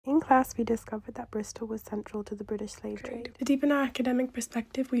class, we discovered that Bristol was central to the British slave trade. To deepen our academic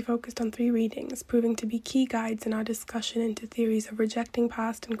perspective, we focused on 3 readings, proving to be key guides in our discussion into theories of rejecting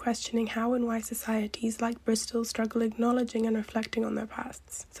past and questioning how and why societies like Bristol struggle acknowledging and reflecting on their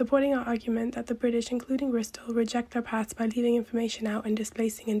pasts, supporting our argument that the British, including Bristol, reject their past by leaving information out and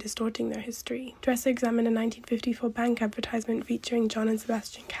displacing and distorting their history. Dresser examined a 1954 bank advertisement featuring John and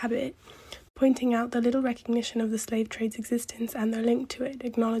Sebastian Cabot, pointing out the little recognition of the slave trade's existence and their link to it,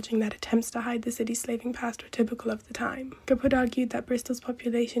 acknowledging that attempts to hide the city's slaving past were typical of the time. Caput argued that Bristol's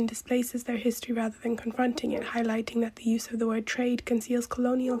population displaces their history rather than confronting it, highlighting that the use of the word trade conceals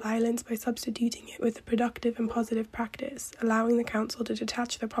colonial violence by substituting it with a productive and positive practice, allowing the council to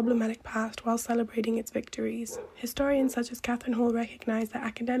detach their problematic past while celebrating its victories. Historians such as Catherine Hall recognise that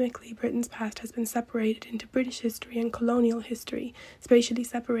academically Britain's past has been separated into British history and colonial history, spatially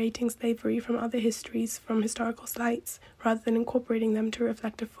separating slavery from other histories from historical sites, rather than incorporating them to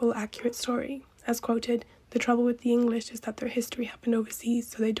reflect a full, accurate story. As quoted, "The trouble with the English is that their history happened overseas,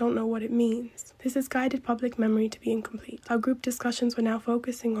 so they don't know what it means." This has guided public memory to be incomplete. Our group discussions were now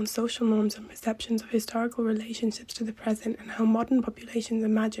focusing on social norms and perceptions of historical relationships to the present and how modern populations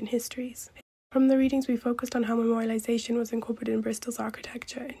imagine histories. From the readings, we focused on how memorialisation was incorporated in Bristol's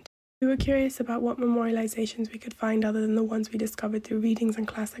architecture. We were curious about what memorializations we could find other than the ones we discovered through readings and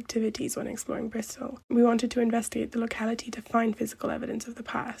class activities when exploring Bristol. We wanted to investigate the locality to find physical evidence of the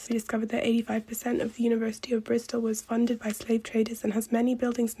past. We discovered that 85% of the University of Bristol was funded by slave traders and has many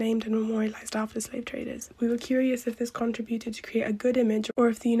buildings named and memorialized after slave traders. We were curious if this contributed to create a good image or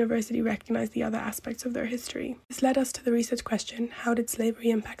if the university recognized the other aspects of their history. This led us to the research question: how did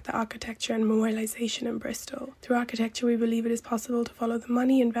slavery impact the architecture and memorialization in Bristol? Through architecture, we believe it is possible to follow the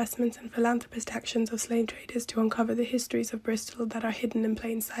money, investments, and philanthropist actions of slave traders to uncover the histories of Bristol that are hidden in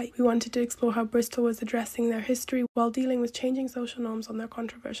plain sight. We wanted to explore how Bristol was addressing their history while dealing with changing social norms on their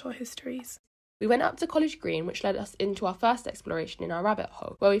controversial histories. We went up to College Green, which led us into our first exploration in our rabbit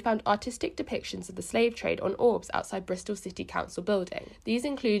hole, where we found artistic depictions of the slave trade on orbs outside Bristol City Council building. These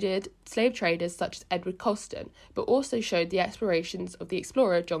included slave traders such as Edward Colston, but also showed the explorations of the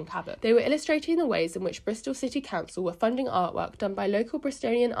explorer John Cabot. They were illustrating the ways in which Bristol City Council were funding artwork done by local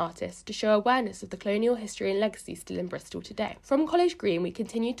Bristolian artists to show awareness of the colonial history and legacy still in Bristol today. From College Green, we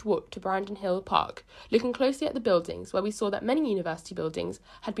continued to walk to Brandon Hill Park, looking closely at the buildings, where we saw that many university buildings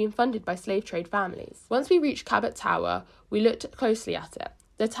had been funded by slave trade families. Once we reached Cabot Tower, we looked closely at it.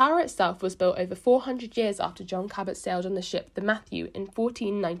 The tower itself was built over 400 years after John Cabot sailed on the ship the Matthew in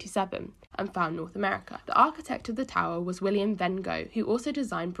 1497 and found North America. The architect of the tower was William Van Gogh, who also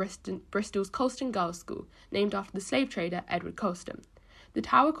designed Bristol's Colston Girls' School, named after the slave trader Edward Colston. The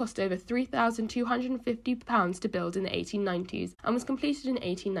tower cost over £3,250 to build in the 1890s and was completed in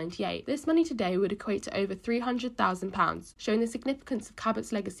 1898. This money today would equate to over £300,000, showing the significance of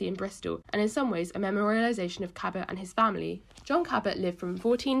Cabot's legacy in Bristol and in some ways a memorialisation of Cabot and his family. John Cabot lived from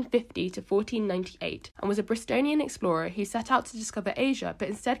 1450 to 1498 and was a Bristolian explorer who set out to discover Asia but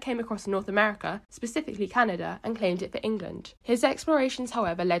instead came across North America, specifically Canada, and claimed it for England. His explorations,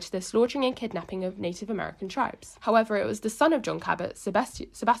 however, led to the slaughtering and kidnapping of Native American tribes. However, it was the son of John Cabot, Sebastian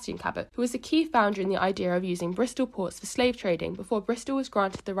Cabot, who was a key founder in the idea of using Bristol ports for slave trading before Bristol was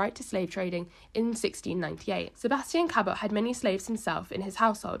granted the right to slave trading in 1698. Sebastian Cabot had many slaves himself in his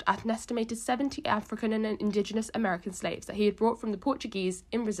household, at an estimated 70 African and indigenous American slaves that he had brought from the Portuguese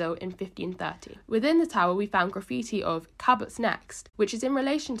in Brazil in 1530. Within the tower we found graffiti of Cabot's Next, which is in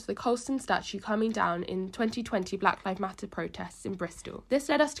relation to the Colston statue coming down in 2020 Black Lives Matter protests in Bristol. This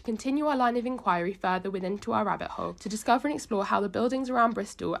led us to continue our line of inquiry further within to our rabbit hole to discover and explore how the buildings around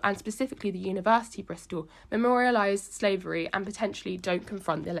Bristol, and specifically the University of Bristol, memorialise slavery and potentially don't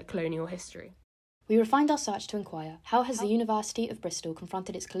confront the colonial history. We refined our search to inquire, how has the University of Bristol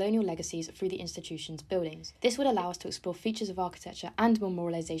confronted its colonial legacies through the institution's buildings? This would allow us to explore features of architecture and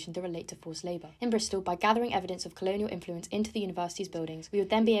memorialisation that relate to forced labour. In Bristol, by gathering evidence of colonial influence into the university's buildings, we would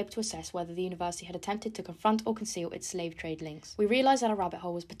then be able to assess whether the university had attempted to confront or conceal its slave trade links. We realised that our rabbit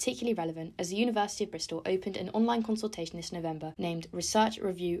hole was particularly relevant as the University of Bristol opened an online consultation this November named Research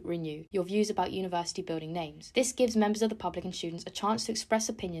Review Renew, Your Views About University Building Names. This gives members of the public and students a chance to express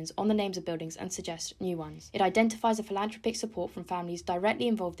opinions on the names of buildings and suggest new ones. It identifies a philanthropic support from families directly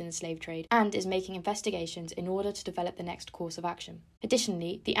involved in the slave trade and is making investigations in order to develop the next course of action.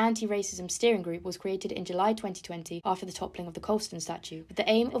 Additionally, the Anti-Racism Steering Group was created in July 2020 after the toppling of the Colston statue, with the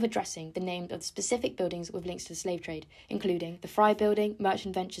aim of addressing the names of specific buildings with links to the slave trade, including the Fry Building,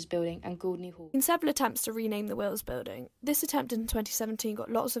 Merchant Ventures Building and Gordney Hall. In several attempts to rename the Wills Building, this attempt in 2017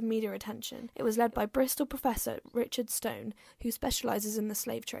 got lots of media attention. It was led by Bristol professor Richard Stone, who specialises in the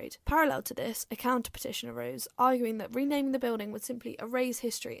slave trade. Parallel to this, a counter-petition arose, arguing that renaming the building would simply erase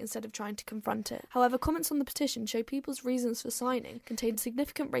history instead of trying to confront it. However, comments on the petition show people's reasons for signing contained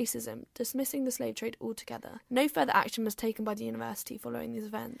significant racism, dismissing the slave trade altogether. No further action was taken by the university following these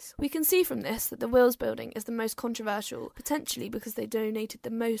events. We can see from this that the Wills building is the most controversial, potentially because they donated the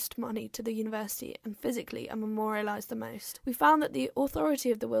most money to the university and physically are memorialised the most. We found that the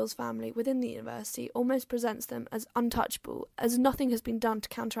authority of the Wills family within the university almost presents them as untouchable, as nothing has been done to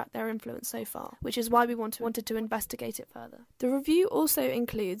counteract their influence so far, which is why we wanted to investigate it further. The review also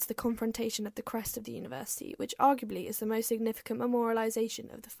includes the confrontation of the crest of the university, which arguably is the most significant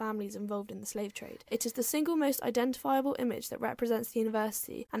memorialisation of the families involved in the slave trade. It is the single most identifiable image that represents the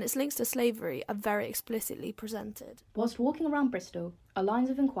university, and its links to slavery are very explicitly presented. Whilst walking around Bristol, our lines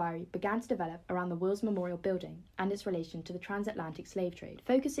of inquiry began to develop around the Wills Memorial Building and its relation to the transatlantic slave trade.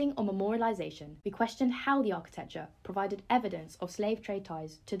 Focusing on memorialisation, we questioned how the architecture provided evidence of slave trade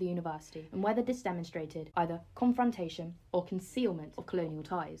ties to the university and whether this demonstrated either confrontation or concealment of colonial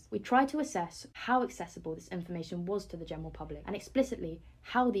ties. We tried to assess how accessible this information was to the general public and explicitly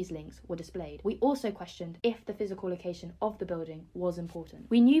how these links were displayed. We also questioned if the physical location of the building was important.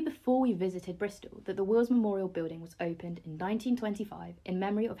 We knew before we visited Bristol that the Wills Memorial Building was opened in 1925 in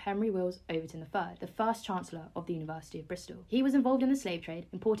memory of Henry Wills Overton III, the first Chancellor of the University of Bristol. He was involved in the slave trade,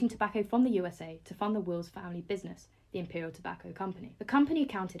 importing tobacco from the USA to fund the Wills family business, the Imperial Tobacco Company. The company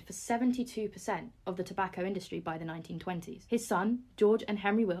accounted for 72% of the tobacco industry by the 1920s. His son, George and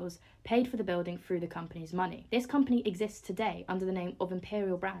Henry Wills, paid for the building through the company's money. This company exists today under the name of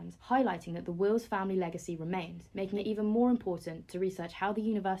Imperial Brands, highlighting that the Wills family legacy remains, making it even more important to research how the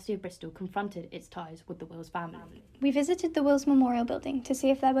University of Bristol confronted its ties with the Wills family. We visited the Wills Memorial Building to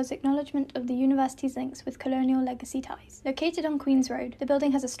see if there was acknowledgement of the university's links with colonial legacy ties. Located on Queen's Road, the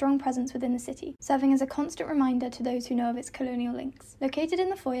building has a strong presence within the city, serving as a constant reminder to those who know of its colonial links. Located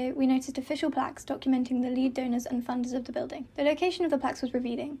in the foyer, we noticed official plaques documenting the lead donors and funders of the building. The location of the plaques was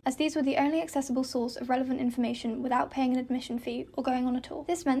revealing, as these were the only accessible source of relevant information without paying an admission fee or going on a tour.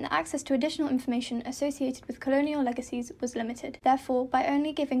 This meant that access to additional information associated with colonial legacies was limited. Therefore, by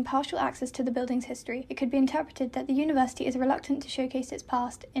only giving partial access to the building's history, it could be interpreted that the university is reluctant to showcase its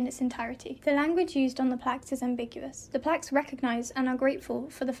past in its entirety. The language used on the plaques is ambiguous. The plaques recognise and are grateful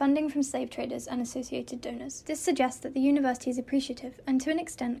for the funding from slave traders and associated donors. This suggests that the university is appreciative and, to an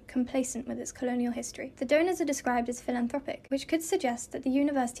extent, complacent with its colonial history. The donors are described as philanthropic, which could suggest that the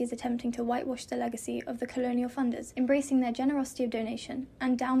university is attempting to whitewash the legacy of the colonial funders, embracing their generosity of donation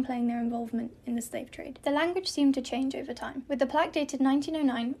and downplaying their involvement in the slave trade. The language seemed to change over time, with the plaque dated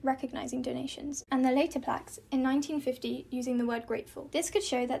 1909 recognising donations, and the later plaques in 1950 using the word grateful. This could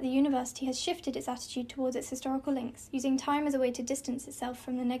show that the university has shifted its attitude towards its historical links, using time as a way to distance itself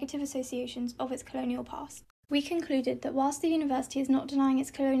from the negative associations of its colonial past. We concluded that whilst the university is not denying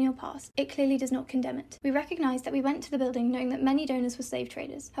its colonial past, it clearly does not condemn it. We recognised that we went to the building knowing that many donors were slave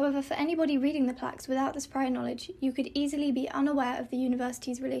traders. However, for anybody reading the plaques without this prior knowledge, you could easily be unaware of the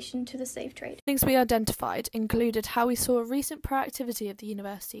university's relation to the slave trade. Things we identified included how we saw a recent proactivity of the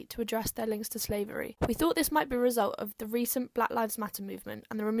university to address their links to slavery. We thought this might be a result of the recent Black Lives Matter movement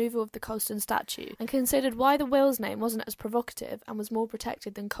and the removal of the Colston statue, and considered why the Wills name wasn't as provocative and was more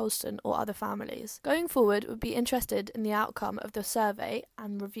protected than Colston or other families. Going forward, we'd be interested in the outcome of the survey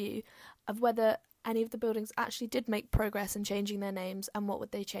and review of whether any of the buildings actually did make progress in changing their names and what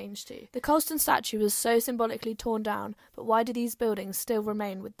would they change to. The Colston statue was so symbolically torn down, but why do these buildings still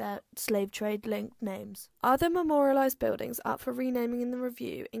remain with their slave trade linked names? Other memorialised buildings up for renaming in the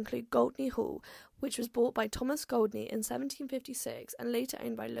review include Goldney Hall, which was bought by Thomas Goldney in 1756 and later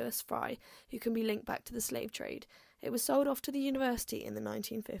owned by Lewis Fry, who can be linked back to the slave trade. It was sold off to the university in the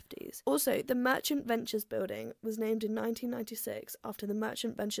 1950s. Also, the Merchant Ventures building was named in 1996 after the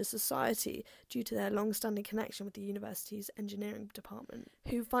Merchant Ventures Society due to their long-standing connection with the university's engineering department,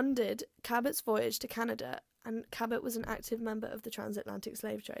 who funded Cabot's voyage to Canada, and Cabot was an active member of the transatlantic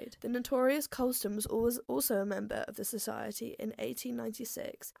slave trade. The notorious Colston was also a member of the society in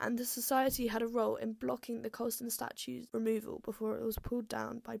 1896, and the society had a role in blocking the Colston statue's removal before it was pulled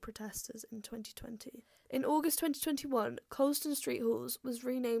down by protesters in 2020. In August 2021, Colston Street Halls was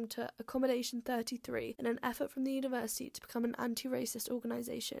renamed to Accommodation 33 in an effort from the university to become an anti-racist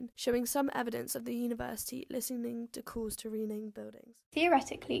organisation, showing some evidence of the university listening to calls to rename buildings.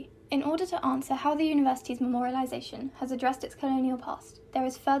 Theoretically, in order to answer how the university's memorialisation has addressed its colonial past, there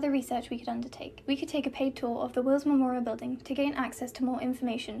is further research we could undertake. We could take a paid tour of the Wills Memorial Building to gain access to more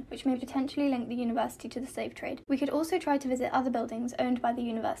information which may potentially link the university to the slave trade. We could also try to visit other buildings owned by the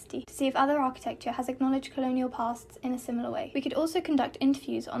university to see if other architecture has acknowledged colonial pasts in a similar way. We could also conduct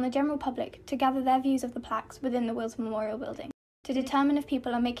interviews on the general public to gather their views of the plaques within the Wills Memorial Building. to determine if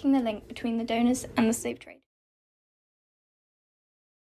people are making the link between the donors and the slave trade.